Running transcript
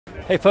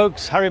Hey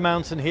folks, Harry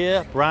Mountain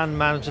here, brand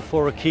manager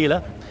for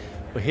Aquila.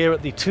 We're here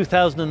at the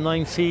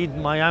 2019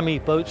 Miami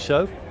Boat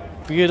Show.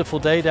 Beautiful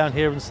day down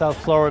here in South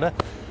Florida.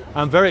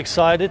 I'm very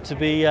excited to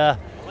be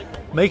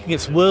making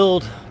its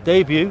world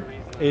debut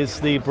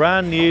is the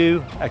brand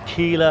new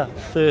Aquila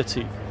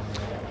 30,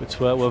 which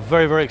we're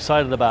very, very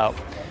excited about.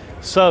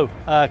 So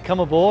come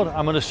aboard,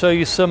 I'm going to show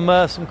you some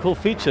cool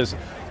features.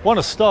 I want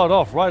to start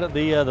off right at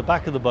the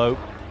back of the boat,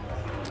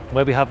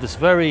 where we have this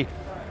very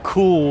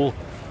cool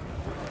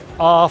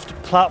aft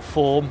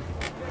platform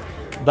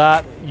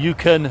that you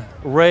can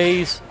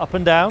raise up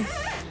and down.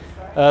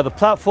 The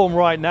platform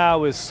right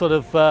now is sort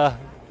of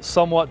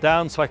somewhat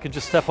down, so I can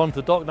just step onto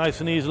the dock nice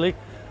and easily,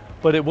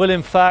 but it will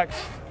in fact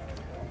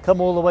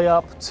come all the way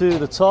up to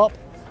the top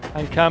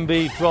and can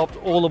be dropped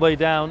all the way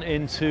down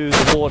into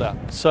the water.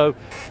 So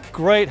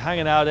great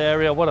hanging out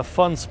area. What a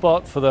fun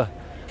spot for the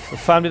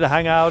family to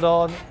hang out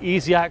on.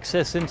 Easy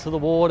access into the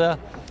water.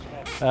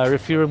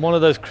 If you're in one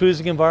of those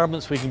cruising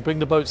environments, we can bring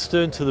the boat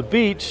stern to the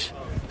beach.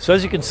 So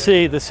as you can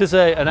see, this is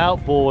an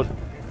outboard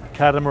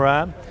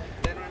catamaran.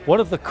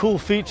 One of the cool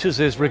features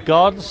is,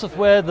 regardless of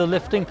where the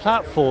lifting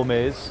platform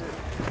is,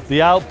 the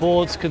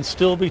outboards can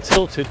still be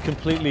tilted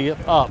completely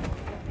up.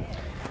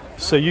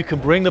 So you can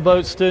bring the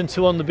boat stern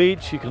to on the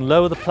beach, you can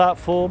lower the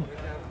platform,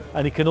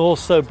 and you can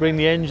also bring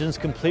the engines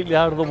completely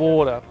out of the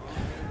water.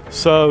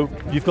 So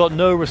you've got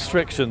no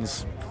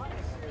restrictions.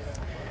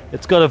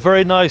 It's got a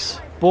very nice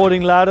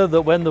boarding ladder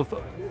that when the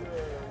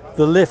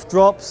lift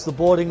drops, the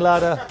boarding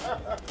ladder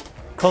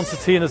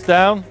concertinas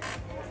down.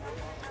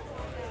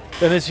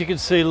 Then as you can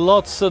see,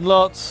 lots and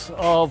lots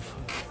of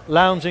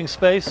lounging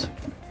space.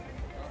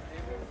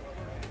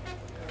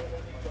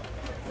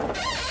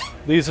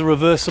 These are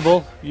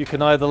reversible. You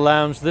can either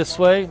lounge this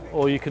way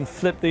or you can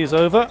flip these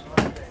over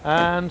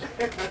and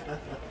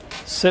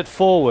sit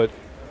forward.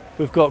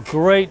 We've got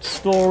great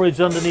storage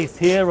underneath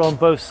here on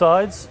both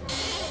sides.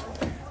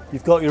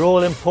 You've got your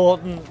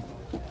all-important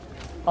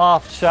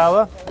aft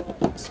shower,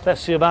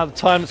 especially about the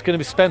time it's going to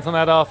be spent on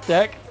that aft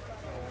deck.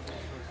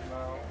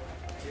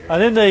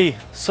 And in the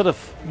sort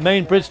of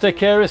main bridge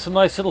deck area, some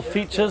nice little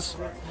features.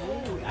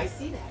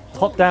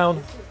 Pop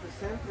down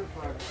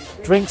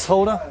drinks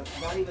holder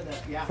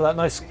for that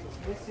nice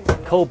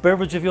cold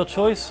beverage of your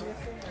choice.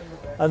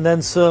 And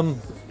then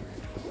some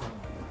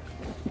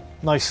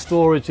nice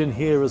storage in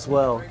here as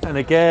well. And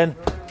again,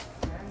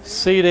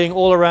 seating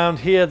all around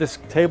here. This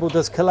table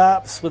does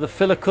collapse with a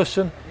filler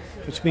cushion,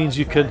 which means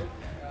you can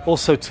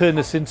also turn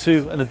this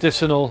into an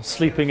additional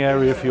sleeping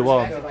area if you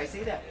want.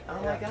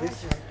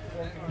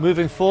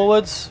 Moving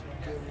forwards,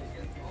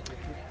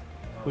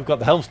 we've got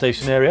the helm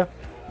station area.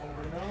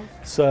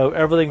 So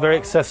everything very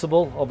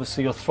accessible.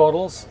 Obviously your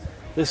throttles.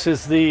 This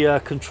is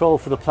the control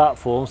for the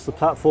platforms. The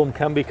platform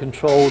can be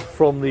controlled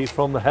from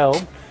the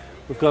helm.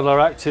 We've got our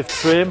active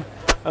trim,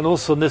 and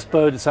also on this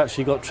boat it's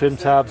actually got trim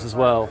tabs as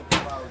well.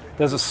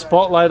 There's a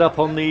spotlight up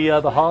on the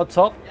hard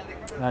top,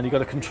 and you've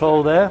got a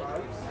control there.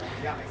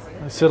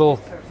 Nice little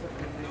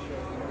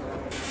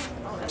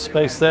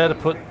space there to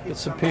put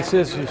bits and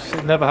pieces. You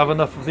should never have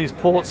enough of these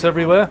ports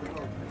everywhere.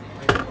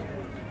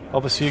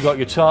 Obviously you've got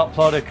your chart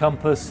plotter,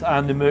 compass,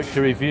 and the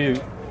Mercury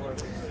view.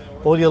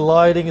 All your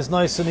lighting is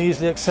nice and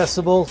easily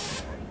accessible.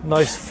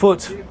 Nice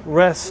foot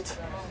rest.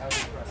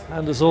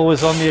 And as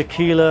always on the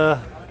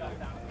Aquila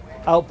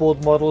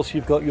outboard models,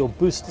 you've got your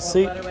booster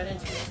seat,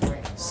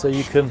 so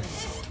you can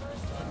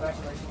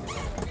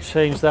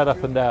change that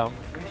up and down.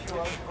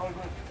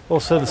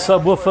 Also the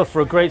subwoofer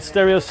for a great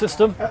stereo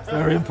system,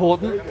 very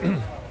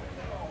important.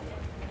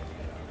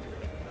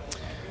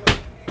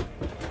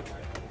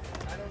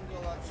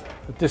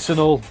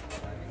 Additional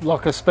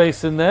locker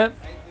space in there,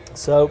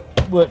 so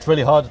worked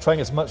really hard to try and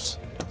get as much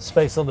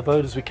space on the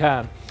boat as we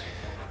can.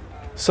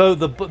 So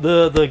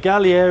the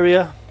galley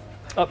area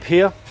up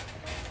here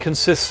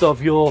consists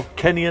of your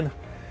Kenyan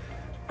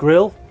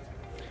grill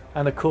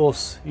and of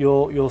course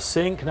your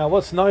sink. Now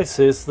what's nice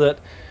is that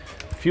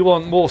if you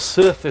want more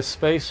surface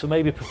space for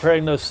maybe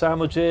preparing those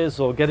sandwiches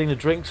or getting the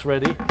drinks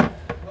ready,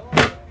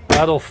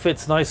 that all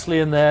fits nicely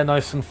in there,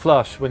 nice and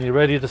flush. When you're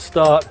ready to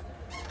start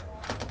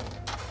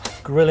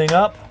grilling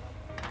up,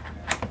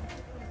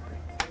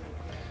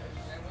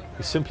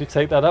 you simply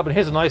take that up. And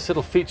here's a nice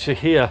little feature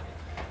here.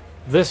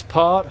 This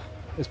part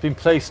has been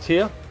placed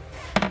here,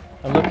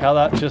 and look how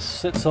that just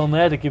sits on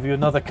there to give you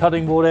another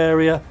cutting board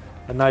area,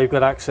 and now you've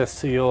got access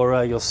to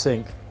your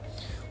sink.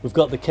 We've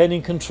got the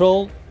Kenyan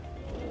control.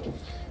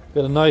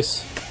 Got a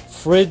nice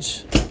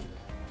fridge,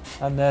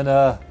 and then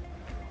a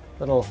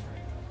little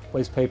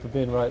waste paper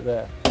bin right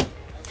there.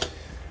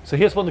 So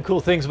here's one of the cool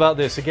things about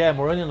this. Again,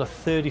 we're only on a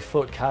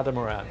 30-foot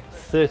catamaran,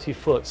 30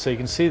 foot, so you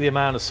can see the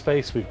amount of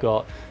space we've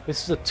got.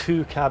 This is a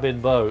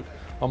 2-cabin boat.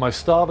 On my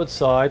starboard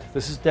side,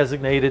 this is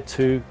designated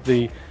to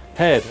the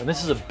head, and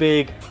this is a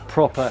big,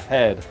 proper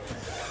head.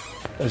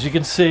 As you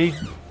can see,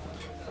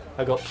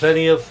 I've got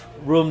plenty of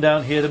room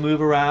down here to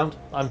move around.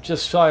 I'm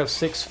just shy of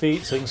 6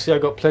 feet, so you can see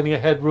I've got plenty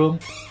of headroom.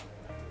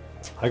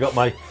 I got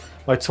my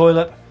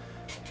toilet.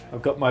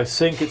 I've got my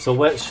sink. It's a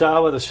wet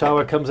shower. The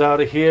shower comes out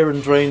of here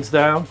and drains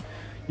down.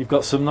 You've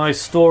got some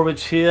nice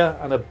storage here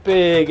and a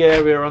big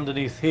area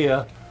underneath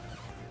here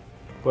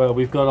where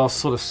we've got our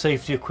sort of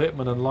safety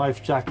equipment and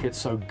life jackets,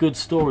 so good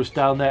storage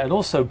down there, and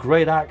also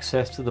great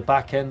access to the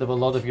back end of a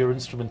lot of your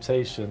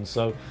instrumentation.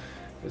 So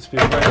it's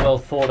been very well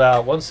thought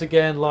out. Once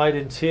again, light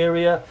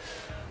interior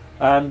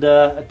and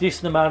a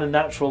decent amount of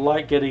natural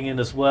light getting in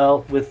as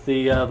well with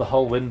the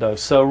whole window.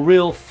 So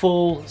real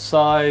full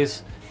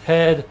size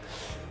head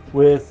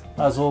with,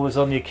 as always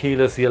on the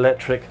Aquilas, the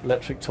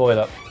electric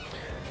toilet.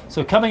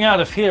 So coming out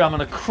of here, I'm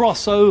going to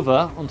cross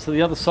over onto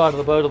the other side of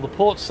the boat on the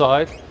port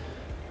side,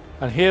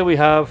 and here we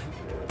have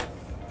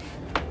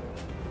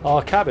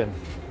our cabin.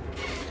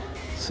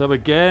 So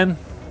again,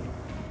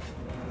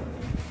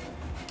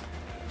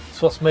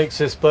 it's what makes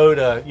this boat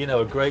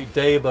a great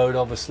day boat,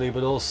 obviously,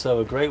 but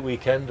also a great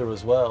weekender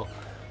as well,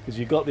 because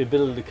you've got the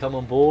ability to come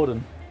on board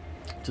and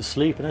to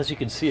sleep. And as you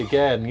can see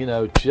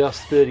again,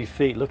 just 30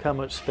 feet. Look how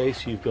much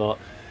space you've got.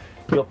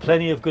 You've got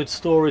plenty of good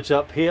storage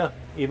up here.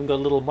 Even got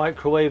a little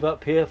microwave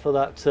up here for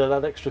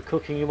that extra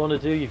cooking you want to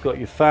do. You've got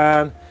your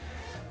fan.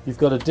 You've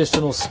got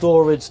additional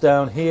storage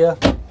down here.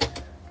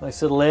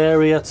 Nice little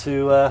area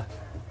to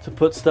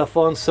put stuff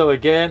on. So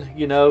again,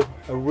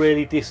 a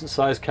really decent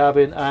sized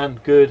cabin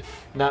and good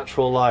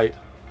natural light.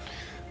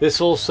 This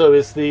also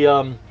is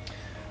the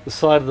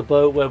side of the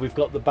boat where we've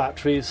got the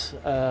batteries,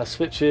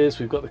 switches.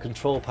 We've got the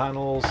control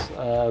panels,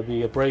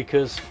 the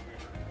breakers.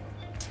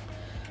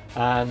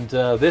 And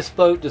this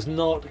boat does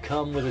not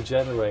come with a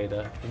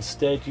generator.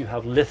 Instead, you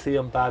have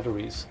lithium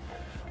batteries,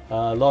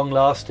 long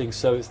lasting.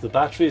 So the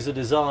batteries are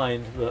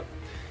designed that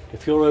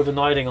if you're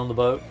overnighting on the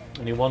boat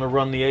and you want to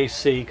run the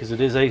AC, because it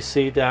is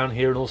AC down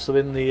here and also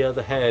in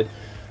the head,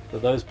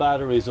 that those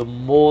batteries are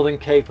more than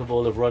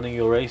capable of running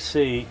your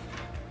AC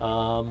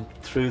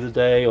through the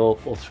day or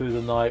through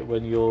the night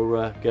when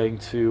you're going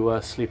to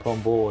sleep on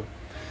board.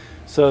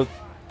 So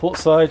port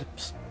side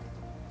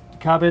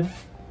cabin,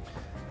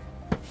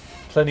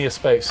 plenty of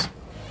space.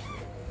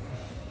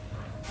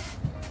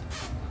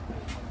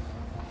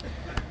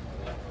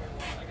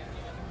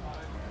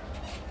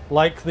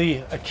 Like the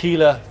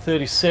Aquila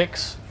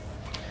 36,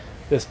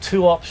 there's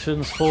two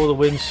options for the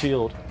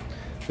windshield.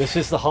 This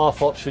is the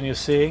half option you're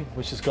seeing,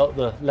 which has got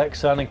the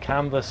Lexan and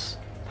canvas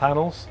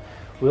panels.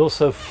 We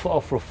also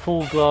offer a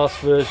full glass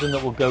version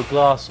that will go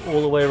glass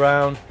all the way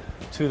around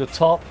to the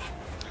top,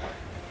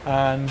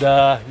 and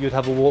you'd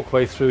have a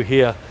walkway through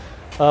here.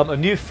 A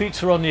new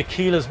feature on the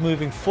Aquilas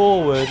moving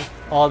forward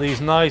are these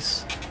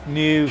nice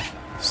new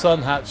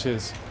sun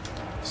hatches.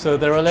 So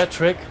they're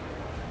electric.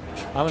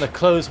 I'm going to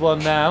close one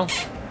now.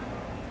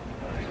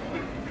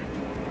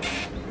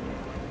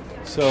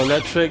 So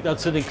electric,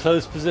 that's an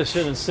enclosed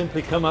position, and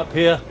simply come up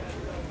here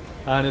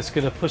and it's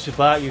going to push it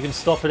back. You can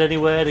stop it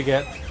anywhere to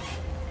get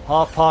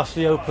half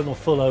partially open or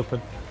full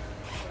open.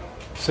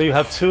 So you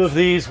have two of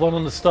these, one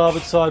on the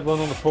starboard side, one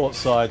on the port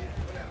side,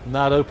 and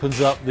that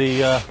opens up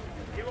the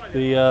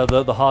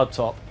hard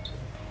top.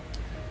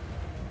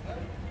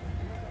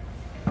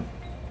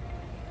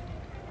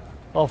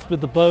 Off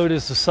with the boat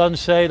is the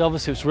sunshade.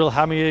 Obviously it's real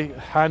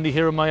handy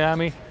here in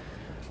Miami.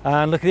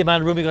 And look at the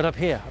amount of room we got up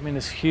here. I mean,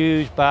 this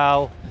huge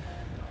bow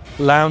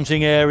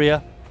lounging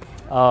area,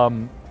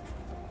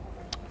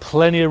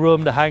 plenty of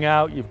room to hang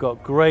out. You've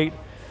got great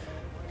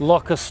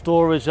locker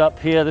storage up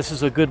here. This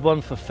is a good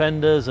one for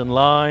fenders and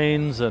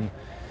lines, and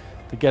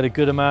to get a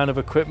good amount of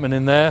equipment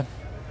in there.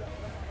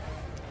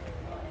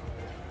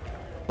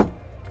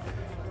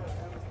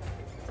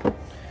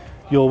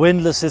 Your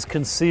windlass is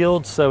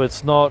concealed, so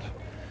it's not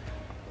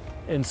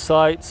in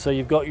sight. So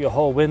you've got your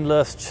whole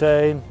windlass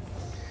chain.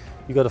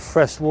 You've got a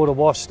freshwater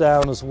wash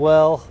down as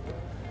well.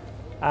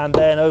 And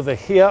then over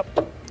here,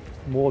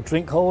 more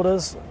drink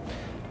holders.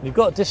 You've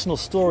got additional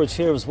storage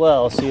here as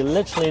well. So you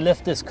literally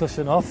lift this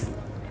cushion off.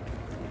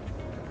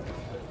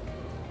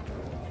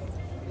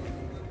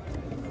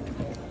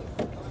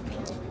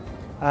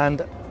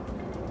 And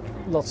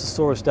lots of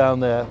storage down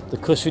there. The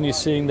cushion you're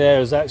seeing there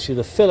is actually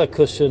the filler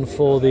cushion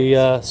for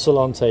the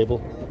salon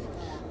table.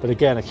 But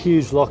again, a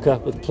huge locker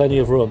with plenty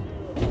of room.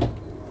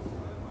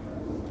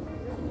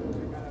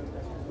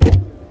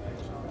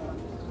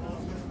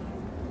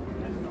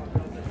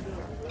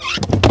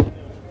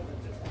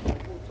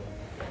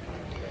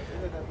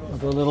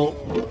 A little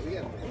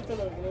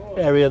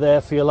area there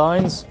for your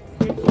lines.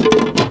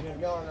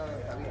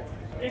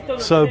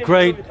 So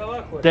great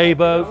day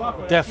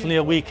boat, definitely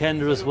a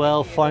weekender as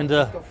well.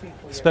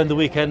 Spend the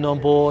weekend on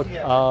board.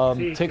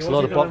 Ticks a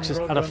lot of boxes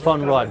and a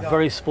fun ride.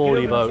 Very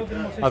sporty boat.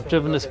 I've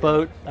driven this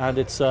boat and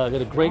it's got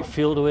a great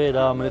feel to it.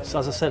 It's,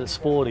 as I said, it's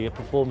sporty. It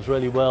performs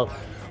really well.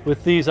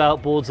 With these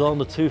outboards on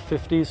the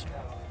 250s,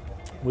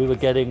 we were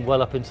getting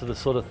well up into the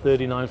sort of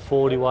 39,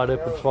 40 wide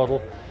open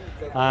throttle.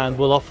 And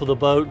we'll offer the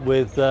boat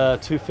with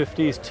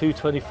 250s,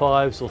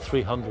 225s or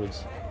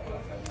 300s.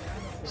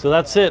 So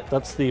that's it.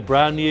 That's the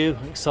brand new,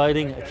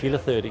 exciting Aquila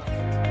 30.